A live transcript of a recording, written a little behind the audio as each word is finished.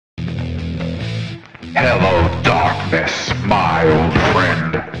Hello, darkness, my old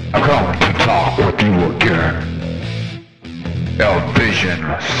friend. I've come to talk with you again. A vision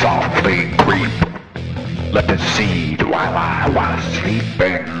softly creep, let it seed while I was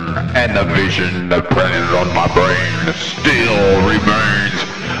sleeping, and the vision that printed on my brain still remains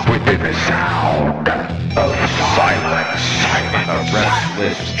within the sound of silence. In a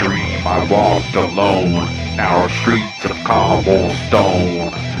restless dream I walked alone, narrow streets of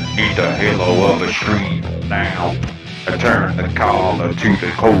cobblestone, neath the halo of a street lamp. I turned the collar to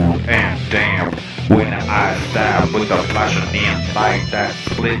the cold and damp, when I stabbed with a flash of neon light that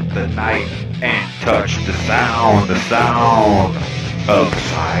split the night and touched the sound of silence.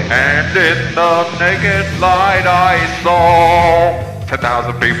 And in the naked light I saw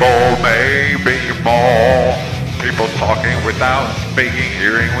 10,000 people, maybe more. People talking without speaking,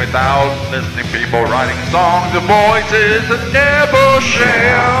 hearing without listening, people writing songs of voices that never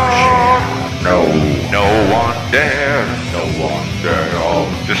share. No one dared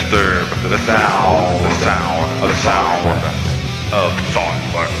disturb the sound of silence.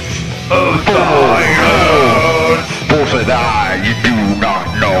 Fool said I, you do not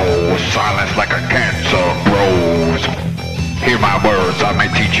know, silence like a cancer grows. Hear my words, I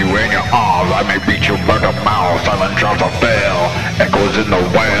may teach you in your arms, I may beat you by the mouth. Silent drops a bell, echoes in the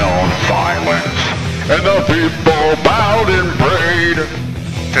well of silence. And the people bowed and prayed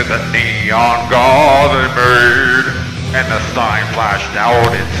To the neon god they made, and the sign flashed out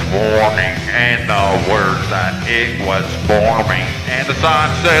its warning, and the words that it was forming. And the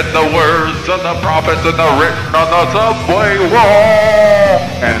sign said the words of the prophets and the written on the subway wall,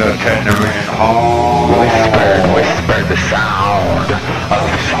 and the tenement hall.